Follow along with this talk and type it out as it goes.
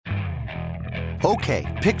Okay,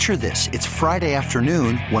 picture this. It's Friday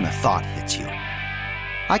afternoon when a thought hits you.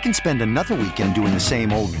 I can spend another weekend doing the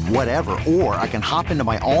same old whatever, or I can hop into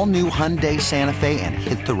my all-new Hyundai Santa Fe and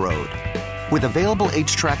hit the road. With available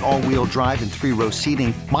H-Track all-wheel drive and 3-row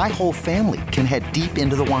seating, my whole family can head deep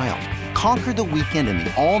into the wild. Conquer the weekend in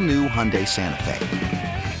the all-new Hyundai Santa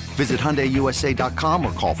Fe. Visit HyundaiUSA.com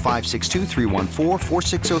or call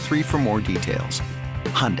 562-314-4603 for more details.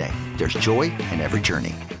 Hyundai, there's joy in every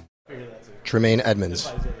journey. Tremaine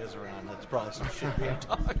Edmonds.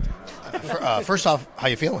 First off, how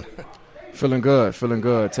you feeling? Feeling good.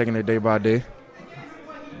 Taking it day by day.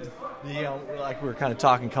 You know, like we were kind of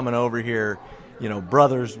talking coming over here, you know,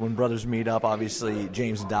 when brothers meet up, obviously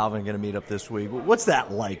James and Dalvin are going to meet up this week. What's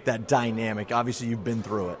that like, that dynamic? Obviously you've been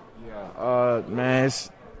through it. Yeah, man,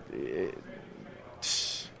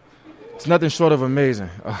 it's nothing short of amazing.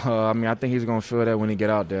 I mean, I think he's going to feel that when he get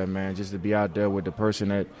out there, man, just to be out there with the person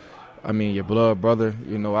that, I mean, your blood brother,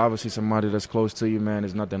 you know, obviously somebody that's close to you, man,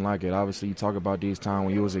 there's nothing like it. Obviously, you talk about these times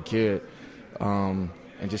when you was a kid, and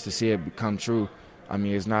just to see it become true, I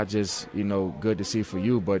mean, it's not just, you know, good to see for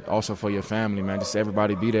you, but also for your family, man. Just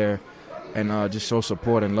everybody be there and just show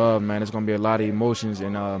support and love, man. It's going to be a lot of emotions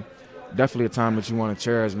and definitely a time that you want to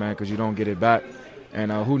cherish, man, because you don't get it back.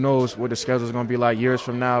 And who knows what the schedule is going to be like years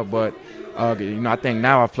from now, but you know, I think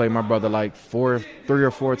now I've played my brother like 3 or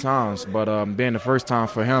 4 times, but being the first time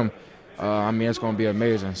for him, I mean, it's going to be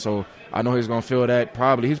amazing. So I know he's going to feel that.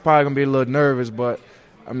 He's probably going to be a little nervous, but,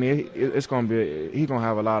 I mean, he's going to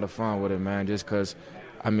have a lot of fun with it, man, just because,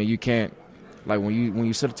 I mean, you can't, like, when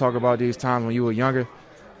you sit and talk about these times when you were younger,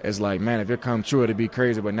 it's like, man, if it come true, it'd be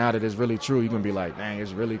crazy. But now that it's really true, you're going to be like, dang,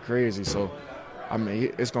 it's really crazy. So, I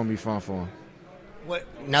mean, it's going to be fun for him.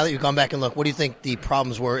 Now that you've gone back and looked, what do you think the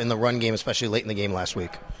problems were in the run game, especially late in the game last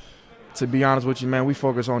week? To be honest with you, man, we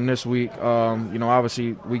focus on this week. You know,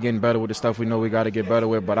 obviously we getting better with the stuff we know we got to get better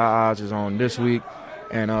with, but our eyes is on this week,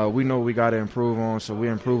 and we know we got to improve on, so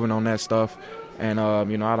we're improving on that stuff. And,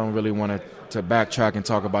 you know, I don't really want to backtrack and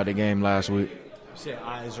talk about the game last week. You say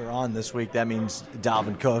eyes are on this week. That means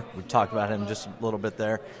Dalvin Cook. We talked about him just a little bit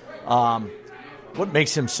there. What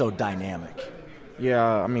makes him so dynamic? Yeah,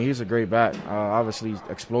 I mean, he's a great back. Obviously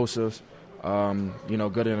explosive, you know,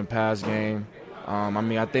 good in the pass game. I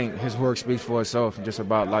mean, I think his work speaks for itself, just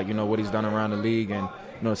about, like, you know, what he's done around the league and,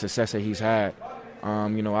 you know, the success that he's had.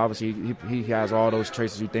 You know, obviously he has all those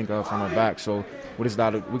traits you think of from a back. So we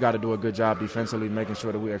got to do a good job defensively, making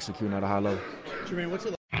sure that we execute at a high level.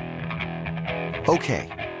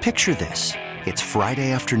 Okay, picture this. It's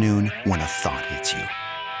Friday afternoon when a thought hits you.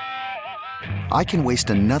 I can waste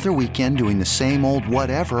another weekend doing the same old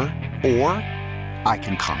whatever, or I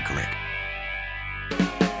can conquer it.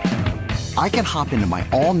 I can hop into my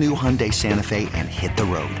all-new Hyundai Santa Fe and hit the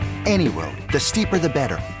road. Any road. The steeper, the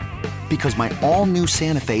better. Because my all-new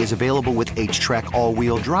Santa Fe is available with H-Track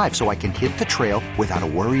all-wheel drive, so I can hit the trail without a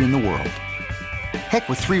worry in the world. Heck,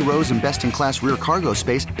 with 3 rows and best-in-class rear cargo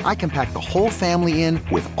space, I can pack the whole family in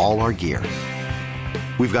with all our gear.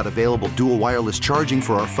 We've got available dual wireless charging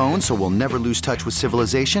for our phones, so we'll never lose touch with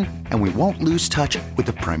civilization, and we won't lose touch with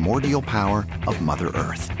the primordial power of Mother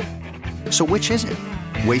Earth. So which is it?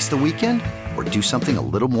 Waste the weekend or do something a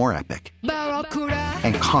little more epic?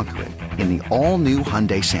 And conquer it in the all-new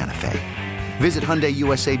Hyundai Santa Fe. Visit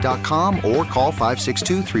HyundaiUSA.com or call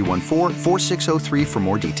 562-314-4603 for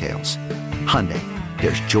more details. Hyundai,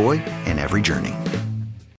 there's joy in every journey.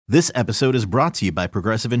 This episode is brought to you by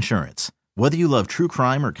Progressive Insurance. Whether you love true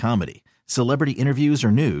crime or comedy, celebrity interviews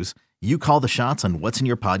or news, you call the shots on what's in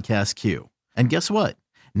your podcast queue. And guess what?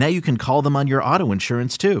 Now you can call them on your auto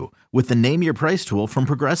insurance too with the Name Your Price tool from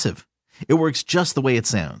Progressive. It works just the way it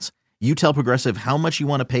sounds. You tell Progressive how much you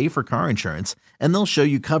want to pay for car insurance, and they'll show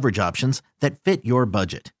you coverage options that fit your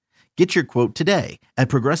budget. Get your quote today at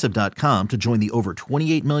Progressive.com to join the over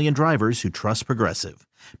 28 million drivers who trust Progressive.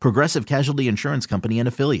 Progressive Casualty Insurance Company and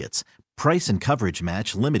Affiliates. Price and coverage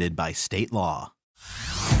match limited by state law.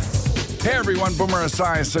 Hey everyone, Boomer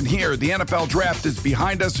Esiason here. The NFL Draft is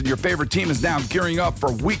behind us and your favorite team is now gearing up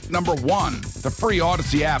for week number 1. The free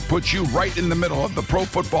Odyssey app puts you right in the middle of the pro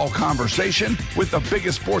football conversation with the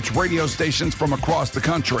biggest sports radio stations from across the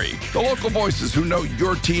country. The local voices who know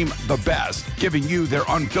your team the best, giving you their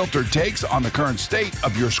unfiltered takes on the current state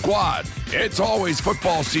of your squad. It's always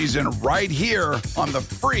football season right here on the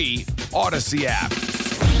free Odyssey app.